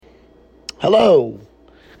Hello,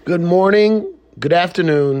 good morning, good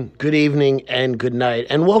afternoon, good evening, and good night.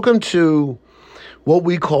 And welcome to what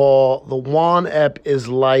we call the Juan Ep is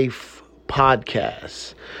Life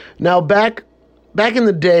podcast. Now, back in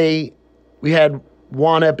the day, we had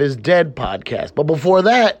Juan Ep is Dead podcast. But before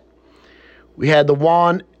that, we had the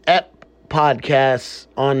Juan Ep podcast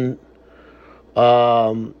on,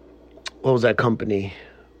 what was that company?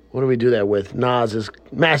 What do we do that with? Nas's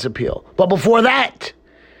Mass Appeal. But before that,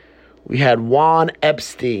 we had Juan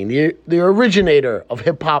Epstein, the originator of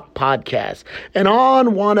hip-hop podcasts. And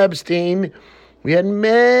on Juan Epstein, we had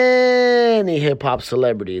many hip-hop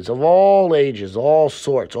celebrities of all ages, all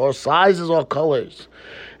sorts, all sizes, all colors.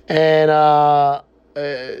 And,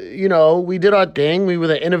 we did our thing. We were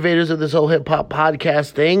the innovators of this whole hip-hop podcast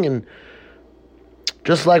thing. And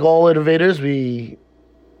just like all innovators, we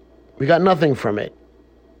got nothing from it.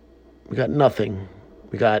 We got nothing.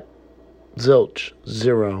 We got zilch,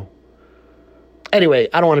 zero. Anyway,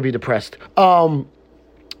 I don't want to be depressed.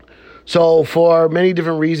 So for many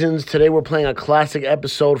different reasons, today we're playing a classic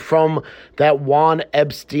episode from that Juan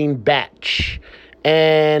Epstein batch.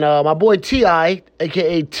 And my boy T.I.,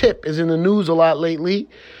 a.k.a. Tip, is in the news a lot lately,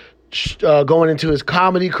 going into his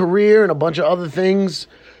comedy career and a bunch of other things.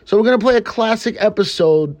 So we're going to play a classic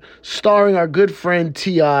episode starring our good friend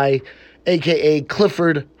T.I., a.k.a.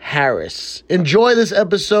 Clifford Harris. Enjoy this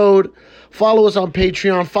episode. Follow us on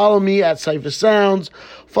Patreon. Follow me at Cypher Sounds.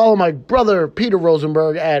 Follow my brother, Peter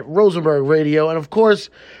Rosenberg, at Rosenberg Radio. And, of course,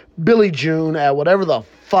 Billy June at whatever the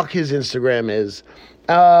fuck his Instagram is.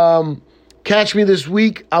 Catch me this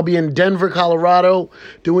week. I'll be in Denver, Colorado,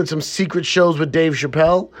 doing some secret shows with Dave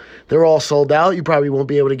Chappelle. They're all sold out. You probably won't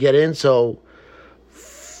be able to get in, so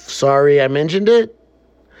sorry I mentioned it.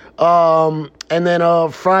 And then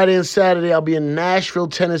Friday and Saturday, I'll be in Nashville,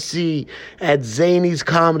 Tennessee at Zany's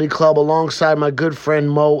Comedy Club alongside my good friend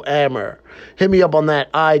Mo Amer. Hit me up on that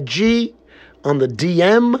IG, on the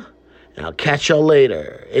DM, and I'll catch y'all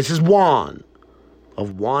later. This is Juan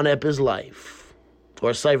of Juan Ep is Life,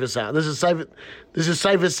 or Cypher Sound. This is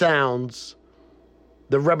Cypher Sounds,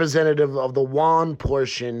 the representative of the Juan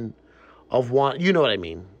portion of Juan. You know what I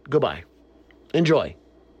mean. Goodbye. Enjoy.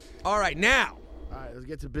 All right, now. All right, let's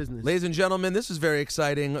get to business. Ladies and gentlemen, this is very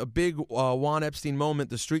exciting. A big Juan Epstein moment.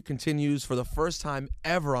 The streak continues for the first time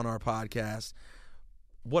ever on our podcast.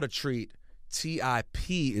 What a treat.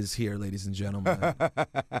 T.I.P. is here, ladies and gentlemen.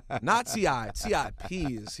 Not T.I. T.I.P.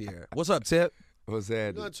 is here. What's up, Tip? What's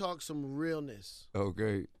that? We're going to talk some realness. Oh,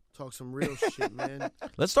 great. Talk some real shit, man.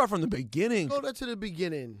 Let's start from the beginning. Go to the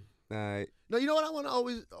beginning. All right. No, you know what I want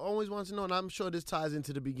to always want to know, and I'm sure this ties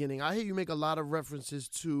into the beginning. I hear you make a lot of references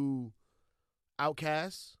to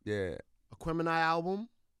Outkast, Yeah, Aquemini album,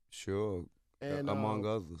 sure. and Among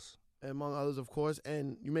others. among others, of course.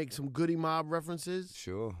 And you make some Goody Mob references.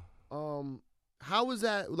 Sure. How was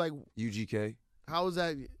that like? UGK. How was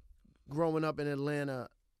that growing up in Atlanta?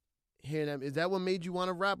 Hearing them, is that what made you want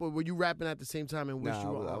to rap, or were you rapping at the same time and wish Nah, you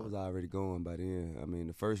were I on? was already going by then. I mean,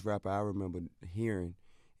 the first rapper I remember hearing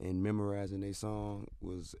and memorizing their song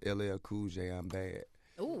was LL Cool J, I'm Bad.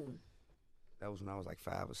 Ooh. That was when I was like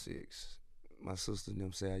 5 or 6. My sister and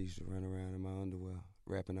them say I used to run around in my underwear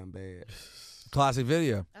rapping I'm bad. Classic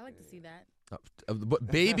video. I like to see that.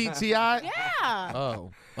 Baby T.I.? Yeah. Oh.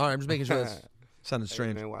 All right, I'm just making sure that's sounded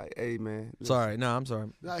strange. Hey, man, hey, man. Sorry. No, I'm sorry.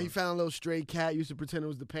 Nah, he found a little stray cat. Used to pretend it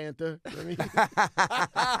was the Panther. You know what I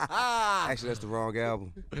mean? Actually, that's the wrong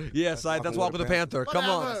album. Yes, that's Walk with the Panther. Come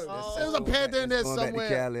on. Whatever. There was a Panther in there Going somewhere. back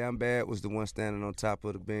to Cali, I'm Bad was the one standing on top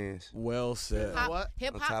of the Benz. Well said. What?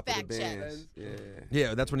 Hip On hop top of the fact check. Benz. Yeah.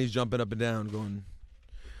 Yeah, that's when he's jumping up and down going.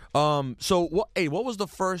 So what was the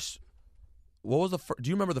first do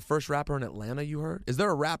you remember the first rapper in Atlanta you heard? Is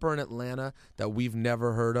there a rapper in Atlanta that we've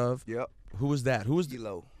never heard of? Yep. Who was that? Who was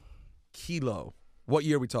Kilo. Kilo? What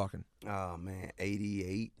year are we talking? Oh, man.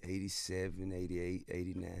 88, 87, 88,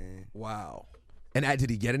 89. Wow. And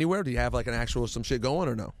did he get anywhere? Did he have like an actual some shit going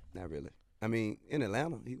or no? Not really. I mean, in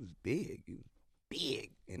Atlanta, he was big. He was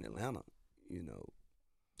big in Atlanta, you know.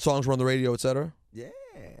 Songs were on the radio, etc. Yeah.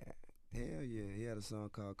 Hell yeah. He had a song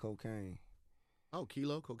called Cocaine. Oh,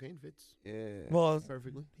 Kilo, cocaine fits Yeah. Well,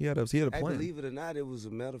 perfectly. he had a Hey, plan. believe it or not, it was a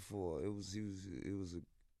metaphor.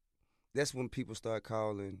 That's when people start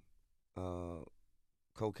calling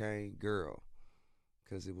cocaine girl,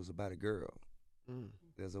 because it was about a girl.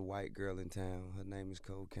 There's a white girl in town. Her name is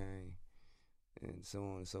Cocaine, and so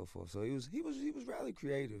on and so forth. So he was rather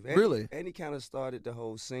creative. And Really? and he kind of started the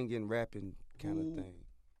whole singing, rapping kind of thing.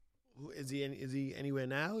 Is he anywhere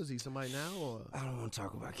now? Is he somebody now? Or I don't want to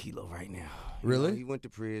talk about Kilo right now. Really? You know, he went to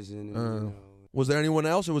prison. And, Was there anyone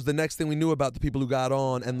else, or was the next thing we knew about the people who got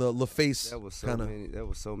on and the LaFace There was so kind of? many. There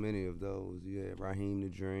was so many of those. Yeah, Raheem the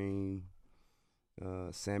Dream,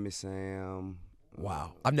 Sammy Sam.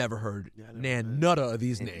 Wow, I've never heard Yeah, I never heard. none of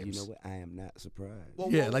these And names. you know what? I am not surprised.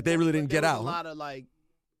 Yeah, like they really didn't there get was out, A huh? lot of like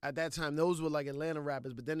at that time, those were like Atlanta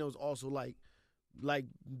rappers, but then there was also like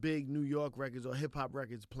big New York records or hip hop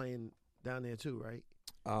records playing down there too, right?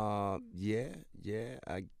 Yeah.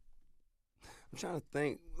 I'm trying to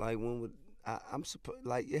think. Like when would I'm supposed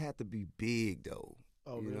like it had to be big though.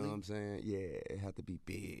 Oh, you really? know what I'm saying? Yeah, it had to be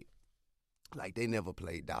big. Like they never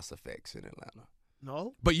played DOS Effects in Atlanta.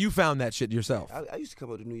 No. But you found that shit yourself. I used to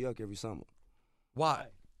come up to New York every summer. Why?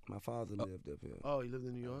 My father lived up here. Oh, you lived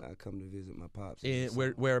in New York. I come to visit my pops. In every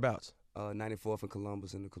summer. whereabouts? 94th and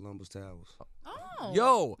Columbus in the Columbus Towers. Oh,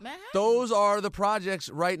 Yo, Manhattan. those are the projects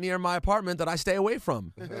right near my apartment that I stay away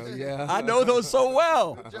from. Yeah. I know those so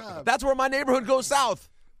well. Good job. That's where my neighborhood goes south.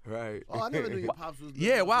 Right. Oh, I never knew your pops was.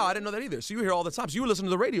 Yeah, wow, I didn't know that either. So you were here all the time. So you were listening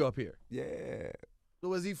to the radio up here. Yeah. So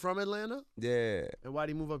was he from Atlanta? Yeah. And why'd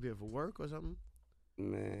he move up here for work or something?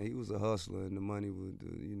 Man, he was a hustler, and the money would,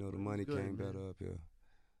 the money good, came man. better up here.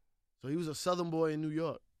 So he was a Southern boy in New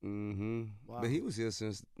York. Mm-hmm. Wow. But he was here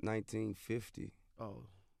since 1950. Oh,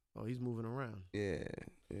 he's moving around. Yeah.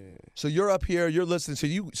 So you're up here, you're listening.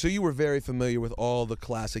 So you were very familiar with all the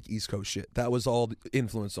classic East Coast shit. That was all the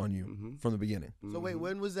influence on you Mhm. from the beginning. So wait, Mhm.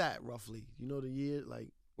 when was that roughly? You know the year, like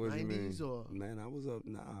What do you 90s mean? or? Man, I was up.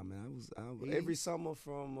 Nah, man, I was 80s? every summer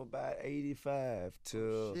from about 85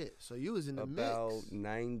 to Shit. So you was in the about mix.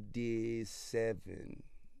 97.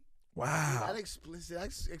 Wow. That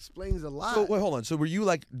explains a lot. So wait, hold on. So were you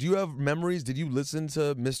like, do you have memories? Did you listen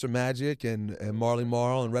to Mr. Magic and Marley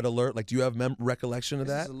Marl and Red Alert? Like, do you have recollection of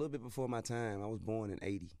This that? is a little bit before my time. I was born in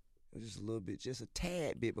 80. It was just a little bit, just a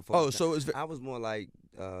tad bit before. Oh, my so time. it was I was more like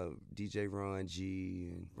DJ Ron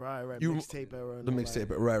G and right, You- mixtape era. And the all mixtape.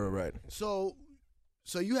 that. Right. So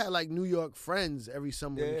you had like New York friends every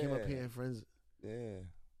summer when you came up Yeah. here and friends. yeah.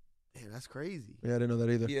 Man, that's crazy. Yeah, I didn't know that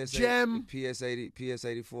either. Gem.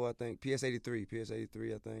 PS84, I think.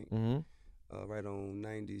 PS83, I think. Mm-hmm. Right on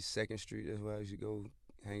 92nd Street. That's where I used to go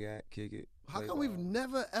hang out, kick it. How play come we've ball.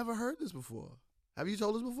 never ever heard this before? Have you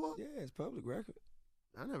told us before? Yeah, it's public record.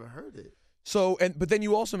 I never heard it. So but then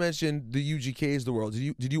you also mentioned the UGKs of the world.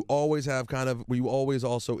 Did you always have were you always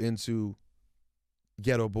also into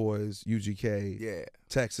Ghetto Boys, UGK, Yeah,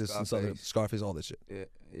 Texas and Southern Scarface. Scarface, all this shit?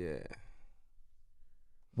 yeah.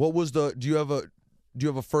 What was do you have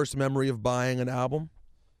a first memory of buying an album?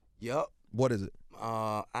 Yup. What is it?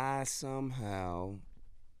 I somehow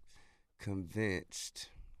convinced.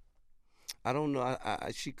 I don't know.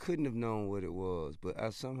 She couldn't have known what it was, but I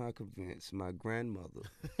somehow convinced my grandmother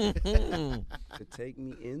to take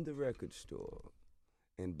me in the record store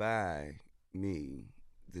and buy me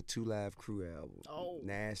the Two Live Crew album. Oh.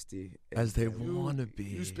 Nasty As they Everything. want to be.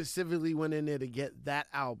 You specifically went in there to get that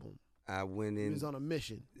album. I went He in. was on a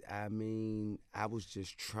mission. I mean, I was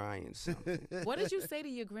just trying something. What did you say to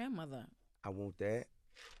your grandmother? I want that,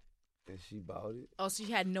 and she bought it. Oh, she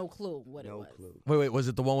had no clue what it No was. clue. Wait, was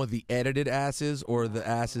it the one with the edited asses or the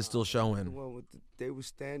asses still The showing? one with they were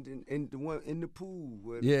standing in the one in the pool.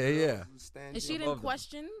 Where the Yeah, girls yeah. was standing And she above didn't them.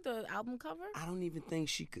 question the album cover? I don't even think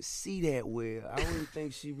she could see that well. I don't even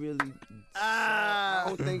think she really. Ah. I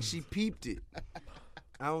don't think she peeped it.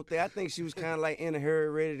 I think she was kind of like in a hurry,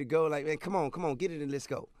 ready to go. Like, man, come on, get it and let's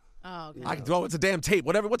go. Oh, okay. It's a damn tape.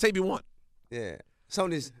 What tape you want? Yeah. It's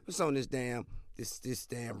on this damn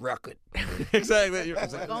damn record. Exactly.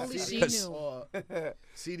 If only she Yes. knew. Or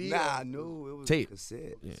CD. Nah, no, it was Tape. a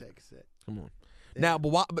cassette. Yeah. Cassette. Come on. Now,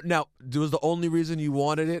 but now, was the only reason you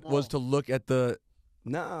wanted it was to look at the?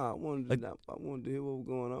 Nah, I wanted to hear what was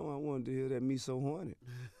going on. I wanted to hear that Me So Horny.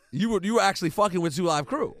 You were actually fucking with Two Live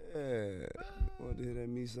Crew. Yeah. I wanted to hear that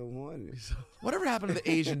Me So Horny. Whatever happened to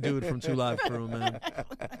the Asian dude from Two Live Crew, man?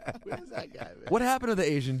 Where's that guy, man? What happened to the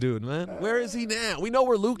Asian dude, man? Where is he now? We know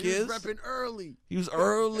where Luke He was is. repping early. He was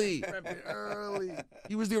early. Repping early.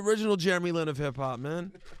 He was the original Jeremy Lin of hip hop,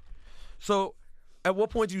 man. So, at what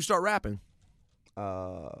point do you start rapping?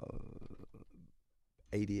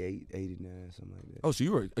 88, 89, something like that. Oh, so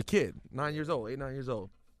you were a kid, 9 years old, 8, 9 years old.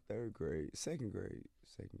 Third grade, second grade.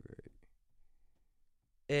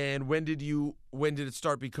 And when did it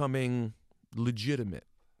start becoming legitimate?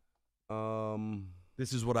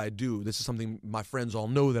 This is what I do. This is something my friends all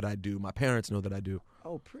know that I do. My parents know that I do.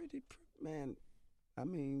 Oh, pretty man. I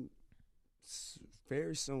mean,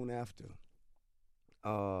 very soon after.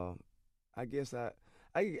 I guess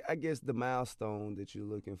the milestone that you're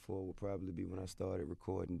looking for would probably be when I started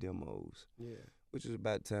recording demos, Yeah. which was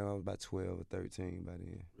about the time I was about 12 or 13 by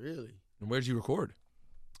then. Really? And where did you record?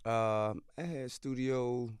 I had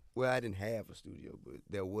studio. Well, I didn't have a studio, but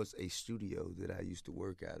there was a studio that I used to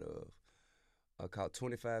work out of, called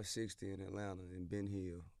 2560 in Atlanta, in Ben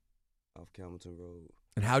Hill, off Campbellton Road.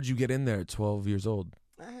 And how'd you get in there at 12 years old?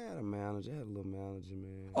 I had a manager. I had a little manager,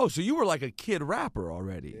 man. Oh, so you were like a kid rapper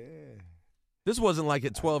already. Yeah. This wasn't like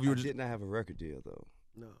at 12 you were I just. did not have a record deal though.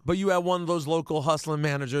 No. But you had one of those local hustling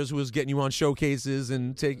managers who was getting you on showcases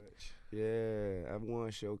and take. Yeah, I've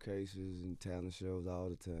won showcases and talent shows all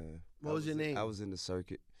the time. What was your name? I was in the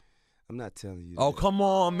circuit. I'm not telling you. Oh, that. come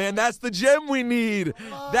on, man. That's the gem we need.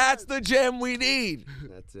 That's the gem we need. I'm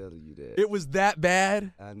not telling you that. It was that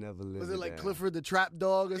bad. I never lived. Was it like down. Clifford the Trap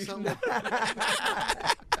Dog or something?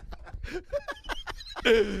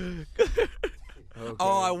 Okay.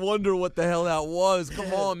 Oh, I wonder what the hell that was.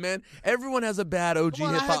 Come on, man. Everyone has a bad OG Come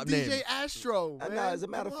on, hip I hop had name. DJ Astro. I Man. know, as a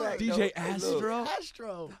matter of Come on. fact, DJ Hey, look. Astro.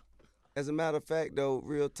 Astro. As a matter of fact, though,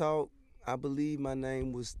 real talk, I believe my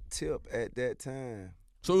name was Tip at that time.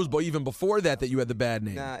 So it was even before that you had the bad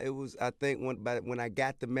name. Nah, it was. I think when I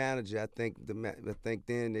got the manager, I think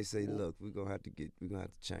then they say, look, we're gonna have to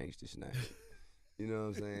change this name. You know what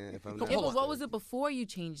I'm saying? If I'm not Yeah, but what mistaken. was it before you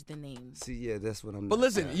changed the name? See, yeah, that's what I'm. But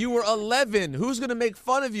listen, you were 11. Who's gonna make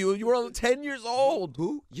fun of you? You were 10 years old.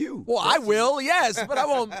 Who? You? Well, I will, yes, but I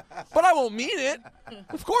won't. But I won't mean it.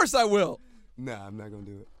 Of course, I will. Nah, I'm not gonna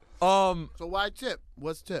do it. So why Tip?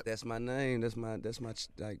 What's Tip? That's my name. That's my name. That's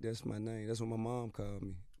what my mom called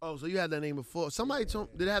me. Oh, so you had that name before. Somebody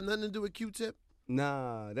told. Did it have nothing to do with Q-Tip?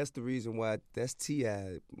 Nah, that's the reason why. That's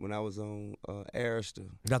T.I. when I was on Arista.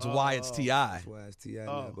 That's why it's Ti. That's why it's T.I.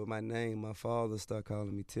 Oh. now. But my name, my father started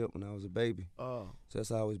calling me Tip when I was a baby. Oh. So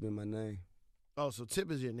that's always been my name. Oh, so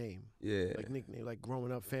Tip is your name. Yeah. Like nickname, like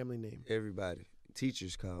growing up family name. Everybody.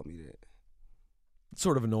 Teachers called me that. It's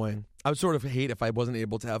sort of annoying. I would sort of hate if I wasn't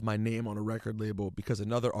able to have my name on a record label because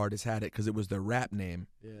another artist had it because it was their rap name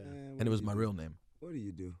Yeah. Man, and it was my real name. What do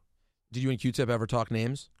you do? Did you and Q-Tip ever talk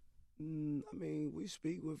names? I mean, we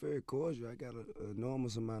speak. We're very cordial. I got an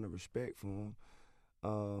enormous amount of respect for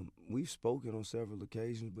him. We've spoken on several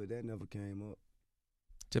occasions, but that never came up.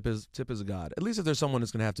 Tip is a god. At least if there's someone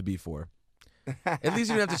it's gonna have to be for. At least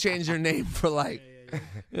you don't have to change your name for like, you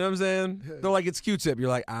know what I'm saying? They're like, it's Q-Tip. You're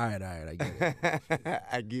like, all right, I get it.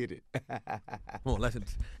 I get it. Well,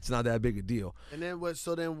 it's not that big a deal. And then what?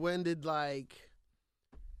 So then when did like?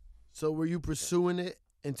 So were you pursuing it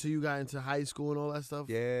until you got into high school and all that stuff?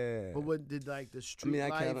 Yeah. But what did like the street I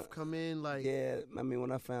life kinda- come in? Like Yeah, I mean,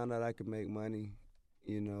 when I found out I could make money,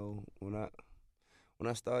 you know, when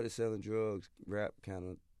I started selling drugs, rap kind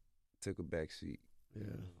of took a back seat. Yeah.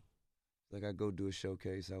 Like I go do a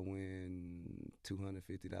showcase, I win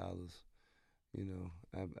 $250. You know,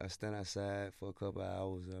 I stand outside for a couple of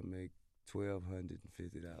hours, I make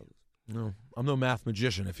 $1,250. No, I'm no math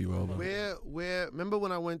magician, if you will. But Where? Remember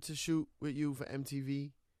when I went to shoot with you for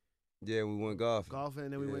MTV Yeah, we went golfing. golfing,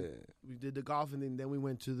 and then Yeah. we did the golfing, and then we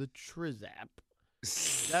went to the Trizap.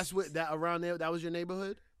 That's what that around there. That was your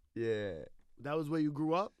neighborhood. Yeah, That was where you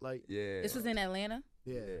grew up. Like yeah. This was in Atlanta?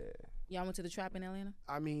 yeah. Y'all went to the trap in Atlanta?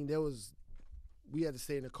 I mean, we had to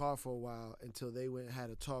stay in the car for a while until they went and had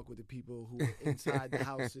a talk with the people who were inside the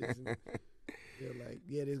houses. And they're like,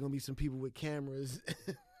 yeah, there's gonna be some people with cameras.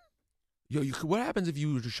 yo, what happens if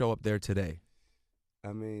you were to show up there today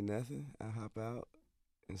I mean, nothing. I hop out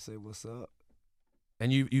and say, what's up?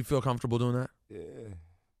 and you feel comfortable doing that? Yeah.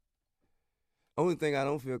 Only thing I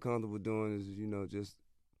don't feel comfortable doing is, you know, just,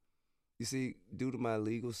 you see, due to my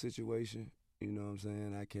legal situation, you know what I'm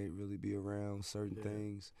saying, I can't really be around certain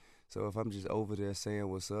things. So if I'm just over there saying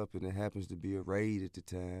what's up and it happens to be a raid at the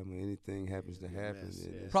time or anything happens to happen, mess, then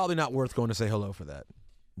yeah. it's- Probably not worth going to say hello for that.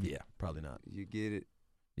 Yeah, probably not. you get it.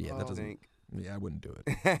 Yeah, Oh. that doesn't. Think. Yeah, I wouldn't do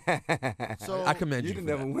it. So I commend you. You'd for have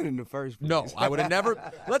never that. win in the first place. No, I would have never.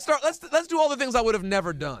 Let's do all the things I would have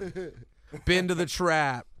never done. Been to the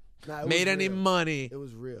trap, nah, it made was any real. money. It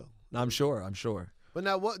was real. I'm sure. But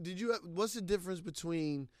now, what's the difference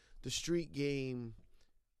between the street game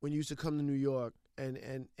when you used to come to New York and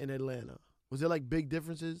Atlanta? Was there like big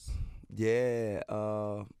differences? Yeah,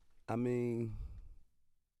 I mean,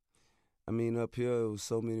 up here it was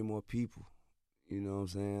so many more people. You know what I'm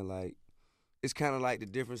saying? Like, it's kind of like the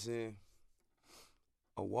difference in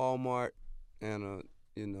a Walmart and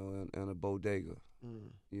a bodega.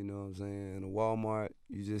 You know what I'm saying? In a Walmart,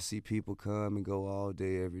 you just see people come and go all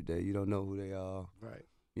day, every day. You don't know who they are. Right.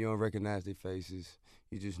 You don't recognize their faces.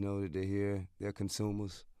 You just know that they're here. They're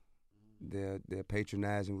consumers. They're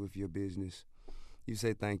patronizing with your business. You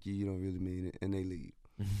say thank you, you don't really mean it, and they leave.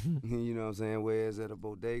 You know what I'm saying? Whereas at a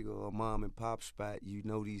bodega or a mom and pop spot, you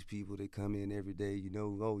know these people, they come in every day. You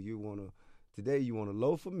know, today you want a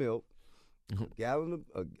loaf of milk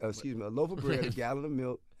a loaf of bread, a gallon of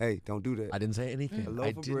milk. Hey, don't do that. I didn't say anything. A I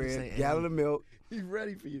loaf of didn't say bread, gallon of milk, He's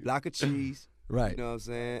ready for you. block of cheese. Right. You know what I'm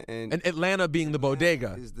saying? And Atlanta being the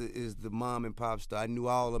bodega. Is the mom and pop store. I knew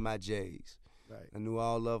all of my J's. Right. I knew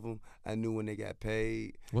all of them. I knew when they got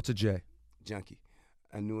paid. What's a J? Junkie.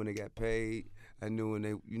 I knew when they got paid. I knew when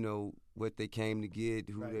they, what they came to get,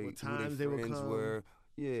 who Right, they what who times their they would friends come. were.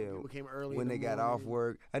 Yeah. People came early When in they the got off morning.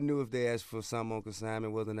 work. I knew if they asked for something on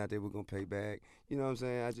consignment, whether or not they were gonna pay back. You know what I'm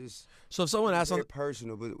saying? I just So if someone asked very on,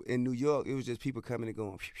 personal, but in New York, it was just people coming and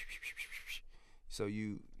going. So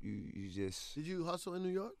you just Did you hustle in New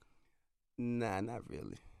York? nah, not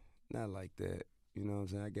really, not like that. You know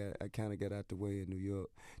what I'm saying? I kind of got out the way in New York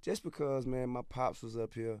just because, man, my pops was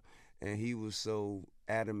up here and he was so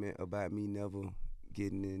adamant about me never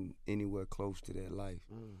getting in anywhere close to that life.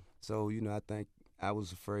 So I think I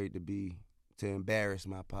was afraid to embarrass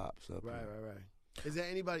my pops up Right, here. right. Is there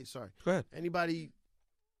anybody? Sorry. go ahead. Anybody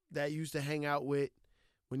that you used to hang out with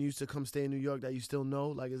when you used to come stay in New York that you still know?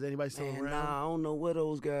 Like, is anybody still Man, around? nah, I don't know where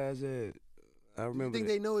those guys at. I You remember. think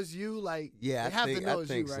they know it's you? Like, Yeah, they have to know I it's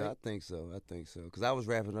think you, so. right? I think so. Cause I was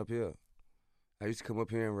rapping up here. I used to come up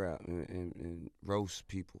here and rap and roast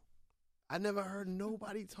people. I never heard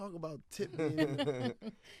nobody talk about Tip being in the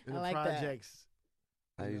I like that. projects.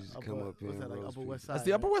 I used to come up here What's and that, like roast Upper West people. Side? That's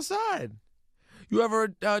the right? Upper West Side. You ever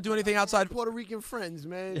do anything outside Puerto Rican friends,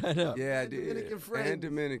 man. I know. Yeah, I And did. Dominican friends. And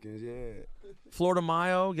Dominicans, yeah. Florida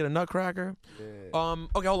Mayo? Get a nutcracker. Yeah.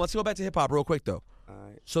 Okay, hold on. Let's go back to hip hop real quick though. All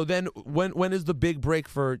right. So then, when is the big break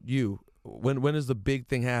for you? When does the big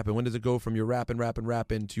thing happen? When does it go from you're rapping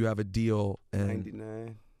to you have a deal and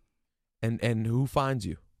 99. and who finds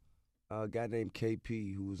you? A guy named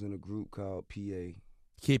KP who was in a group called PA.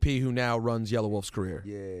 KP, who now runs Yellow Wolf's career.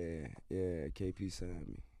 Yeah. KP signed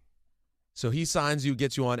me. So he signs you,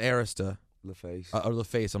 gets you on Arista LaFace. or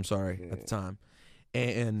LaFace. I'm sorry Yeah. at the time.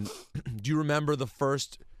 And do you remember the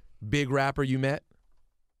first big rapper you met?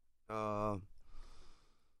 I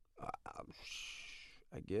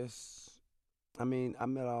guess. I mean, I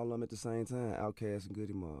met all of them at the same time. Outkast and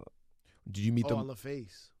Goody Mob. Did you meet Oh, them? on the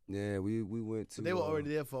face. Yeah, we went to. So they were already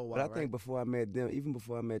there for a while, But I right? think before I met them,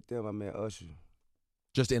 I met Usher.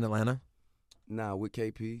 Just in Atlanta? Nah, with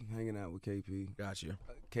KP, hanging out with KP. Got you.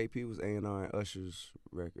 KP was A&R in Usher's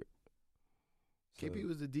record. KP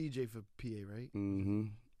was the DJ for PA, right? Mm-hmm.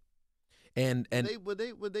 And Were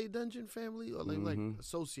they Dungeon Family or like Mhm.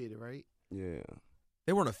 associated, right? Yeah.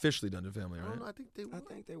 they weren't officially Dungeon Family, I right? don't know. I think they were. I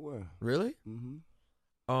think they were. Really?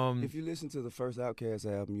 Mm-hmm. Um, If you listen to the first Outkast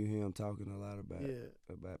album, you hear him talking a lot about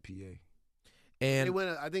PA. They and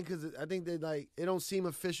went. I think they like it don't seem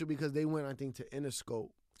official because they went. I think to Interscope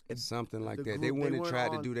Something like the that. group, they they went and weren't tried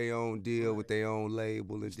to on- do their own deal with their own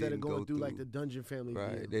label and instead didn't of going go through like the Dungeon Family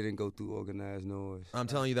right. deal. They didn't go through Organized Noise. I'm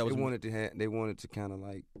telling you that was They wanted to kind of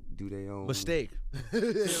like do their own a mistake.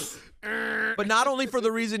 But not only for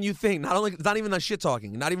the reason you think, it's not even that shit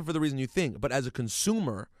talking, not even for the reason you think, but as a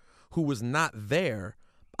consumer who was not there,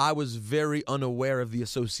 I was very unaware of the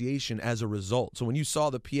association as a result. So when you saw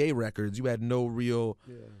the PA records, you had no real,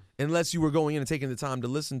 unless you were going in and taking the time to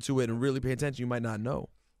listen to it and really pay attention, you might not know.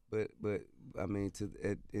 But I mean,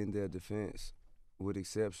 in their defense, with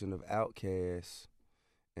exception of Outkast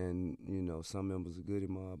and some members of Goody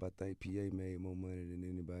Mob, I think PA made more money than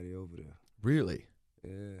anybody over there. Really?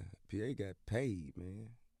 Yeah, PA got paid, man.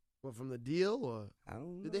 What, from the deal or I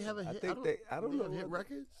don't know. did they have a hit? I think I don't they know. have hit what-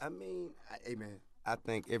 records. I mean, hey man, I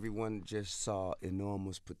think everyone just saw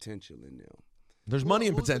enormous potential in them. There's money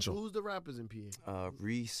and Who's the- potential. Who's the rappers in PA?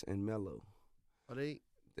 Reese and Mello. Are they?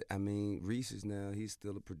 I mean, Reese is now, he's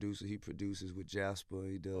still a producer. He produces with Jasper.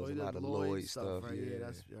 He does a lot of Lloyd stuff. right? Yeah,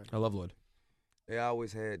 That's right. I love Lloyd. They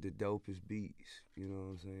always had the dopest beats. You know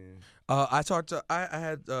what I'm saying? I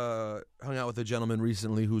had hung out with a gentleman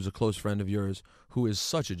recently who's a close friend of yours who is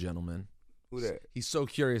such a gentleman. Who that? He's so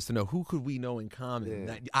curious to know who could we know in common Yeah.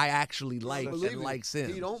 that I actually like believe and it. likes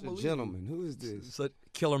him. He don't It's a believe gentleman. Who is this? So,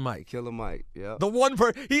 Killer Mike. Killer Mike. Yeah. The one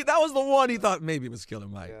that was the one he thought maybe it was Killer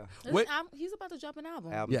Mike. Yeah. Wait, He's about to drop an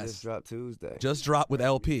album. Album Yes. just dropped Tuesday. just dropped with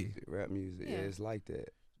LP. Rap music. Yeah, Yeah. it's like that.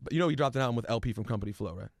 But he dropped an album with LP from Company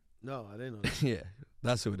Flow, right? No, I didn't know that. Yeah,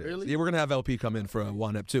 that's who it is. Really? Yeah, we're gonna have LP come in for a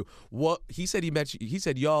one up too. What he said he met you. He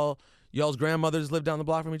said y'all's grandmothers live down the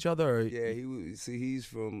block from each other. Or? Yeah, he's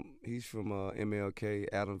from MLK,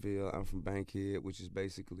 Adamville. I'm from Bankhead, which is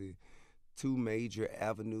basically two major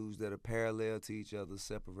avenues that are parallel to each other,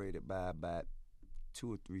 separated by about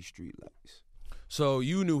 2 or 3 street lights. So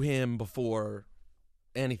you knew him before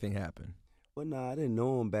anything happened. Well, no, I didn't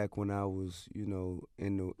know him back when I was, in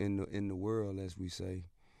the world, as we say.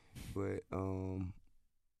 But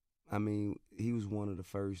I mean, he was one of the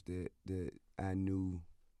first that I knew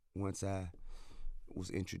once I was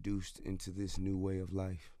introduced into this new way of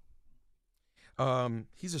life.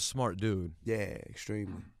 He's a smart dude. Yeah,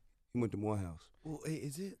 extremely. He went to Morehouse. Well, hey,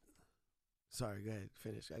 is it? Sorry, go ahead.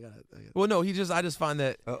 Finish. I got. Well, no, I just find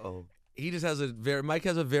that Uh-oh. he just has Mike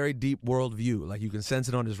has a very deep worldview. Like, you can sense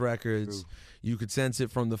it on his records. True. You could sense it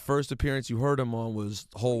from the first appearance you heard him on was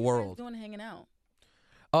Whole What World. are you doing hanging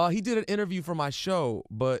out? He did an interview for my show,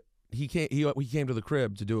 but he came to the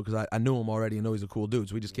crib to do it because I knew him already and know he's a cool dude.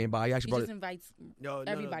 So he just came by. He actually He brought just it. invites No,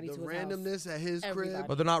 everybody the to his randomness at his Everybody. crib.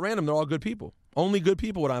 But they're not random. They're all good people. Only good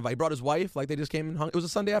people would I invite. He brought his wife. Like, they just came and hung. It was a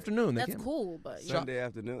Sunday afternoon. They That's came. cool, but Sunday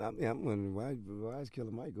afternoon. I mean, I'm wondering why is Killer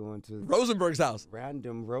Mike going to Rosenberg's house.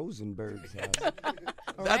 Random Rosenberg's house?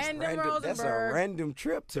 Random Rosenberg. That's a random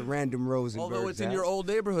trip to Random Rosenberg's Although it's in house. your old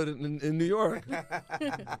neighborhood in New York.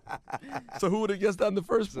 So who would have guessed that in the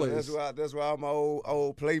first So place? that's why all my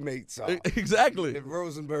old playmates are Exactly. at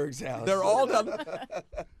Rosenberg's house. They're all down.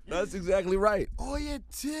 That's exactly right. Oh yeah,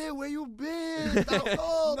 Tim, where you been?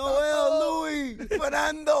 Noel, Louis,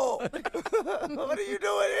 Fernando. What are you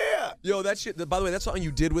doing here? Yo, that shit. By the way, that song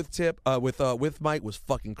you did with Tip, with Mike was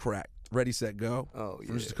fucking crack. Ready, Set, Go. Oh,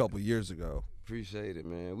 From just a couple of years ago. Appreciate it,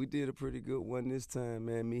 man. We did a pretty good one this time,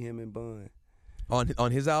 man. Me, him, and Bun.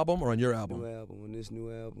 On his album or on your New album? album, on this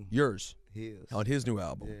new album. Yours. His. On his new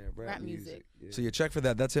album. Yeah, Rap music. Yeah. So you check for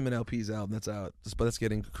that. That's him and LP's album. That's out. But that's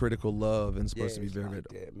getting critical love and supposed to be it's very like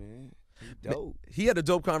good. that, man. He dope. He had a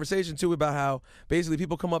dope conversation too about how basically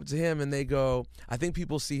people come up to him and they go, I think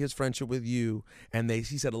people see his friendship with you, and he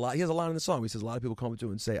said a lot. He has a line in the song. He says a lot of people come up to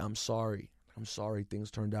him and say, I'm sorry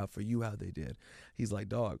things turned out for you how they did. He's like,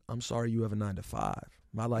 dog, I'm sorry you have a 9 to 5.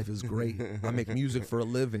 My life is great. I make music for a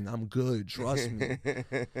living. I'm good. Trust me.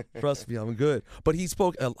 Trust me, I'm good. But he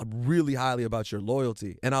spoke really highly about your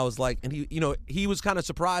loyalty. And I was like, and he was kind of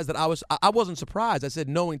surprised that I wasn't surprised. I said,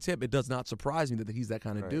 knowing Tip, it does not surprise me that he's that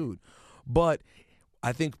kind of dude. But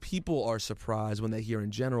I think people are surprised when they hear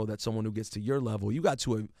in general that someone who gets to your level, you got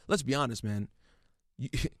to let's be honest, man,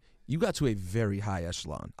 you got to a very high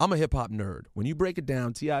echelon. I'm a hip hop nerd. When you break it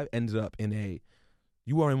down, T.I. ended up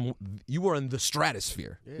you are in the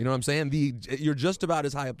stratosphere. Yeah. You know what I'm saying? You're just about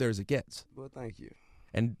as high up there as it gets. Well, thank you.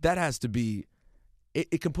 And that has to be,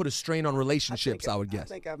 it can put a strain on relationships, I would guess. I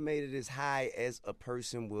think I've made it as high as a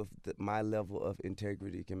person with my level of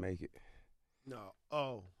integrity can make it. No.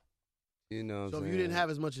 Oh. You know what So I'm if saying? you didn't have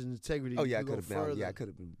as much integrity, Oh, yeah, I you could go have been. further. Yeah, I could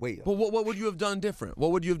have been way up. But what would you have done different?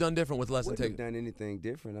 What would you have done different with less Wouldn't have integrity? done anything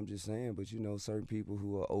different. I'm just saying. But, certain people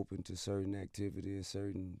who are open to certain activity and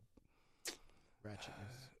certain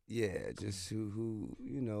ratchetness. Yeah, just who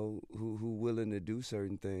willing to do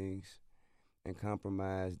certain things and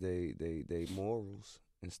compromise they morals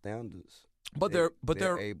and standards. But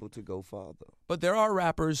they're able to go farther. But there are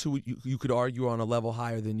rappers who you could argue are on a level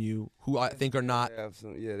higher than you, who I think are not,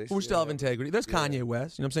 who still have integrity. There's Kanye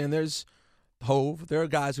West, you know what I'm saying? There's Hove. There are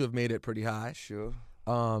guys who have made it pretty high. Sure.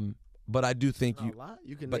 But I do think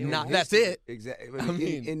you can, but name not. it. That's it. Exactly. I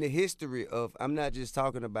mean, in the history of, I'm not just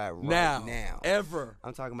talking about now, ever.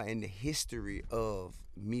 I'm talking about in the history of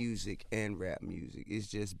music and rap music. It's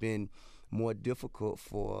just been more difficult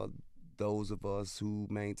for those of us who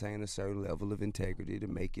maintain a certain level of integrity to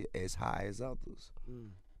make it as high as others.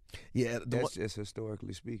 Yeah, that's just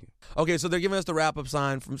historically speaking. Okay, so they're giving us the wrap-up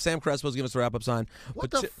sign. From Sam Crespo's giving us the wrap-up sign.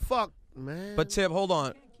 What the fuck, man? But Tip, hold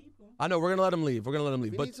on. I know, we're going to let him leave.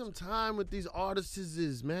 We need some time with these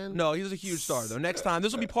artists, man. No, he's a huge star, though. Next time,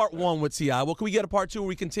 this will be part 1 with T.I. Well, can we get a part 2 where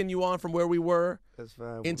we continue on from where we were? That's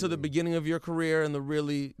fine. Into the beginning of your career and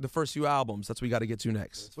the first few albums. That's what we got to get to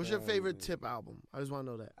next. What's your favorite Tip album? I just want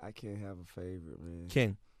to know that. I can't have a favorite, man.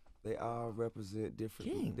 King. They all represent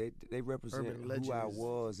different. King. They represent who I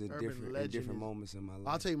was at different moments in my life.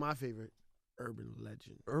 I'll tell you my favorite. Urban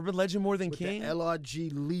Legend. Urban Legend more than with King? The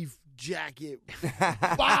LRG Leaf jacket.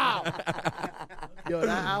 Wow. Yo,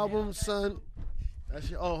 that album, son. That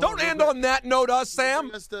shit, don't end on that note,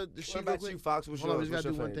 Sam. That's the what about you, Fox? What's yours? We just got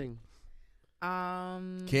to do one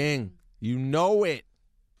thing. King. You know it.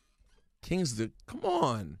 King's come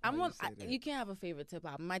on. You can't have a favorite Tip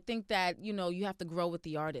album. I think that, you have to grow with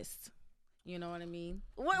the artist. You know what I mean?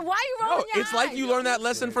 Why are you rolling your It's like you learned that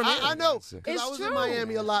lesson from me. I know. Because I was true. in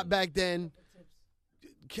Miami a lot back then.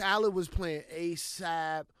 Khaled was playing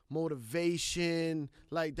ASAP, Motivation.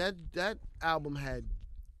 Like, that album had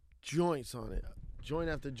joints on it. Joint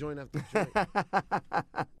after joint after joint.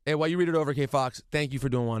 Hey, while you read it over, K. Fox, thank you for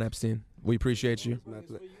doing Juan Epstein. We appreciate you.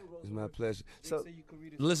 It's my pleasure. So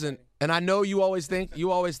Listen, and I know you always think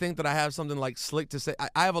that I have something like slick to say.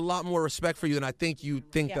 I have a lot more respect for you than I think you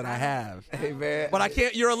think that I have. hey man, But I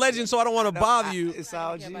can't. You're a legend, so I don't want to bother you. It's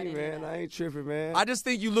all G, man. I ain't tripping, man. I just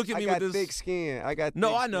think you look at me I got with this. thick skin. I got. No,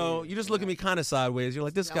 thick I know. skin. You just look at me kind of sideways. You're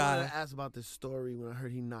like, this I wanted guy. to ask about this story when I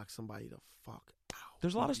heard he knocked somebody the fuck out.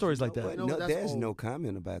 There's a lot of stories like But that. No, no, that's there's old. no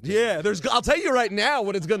comment about that. Yeah, I'll tell you right now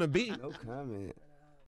what it's gonna be. No comment.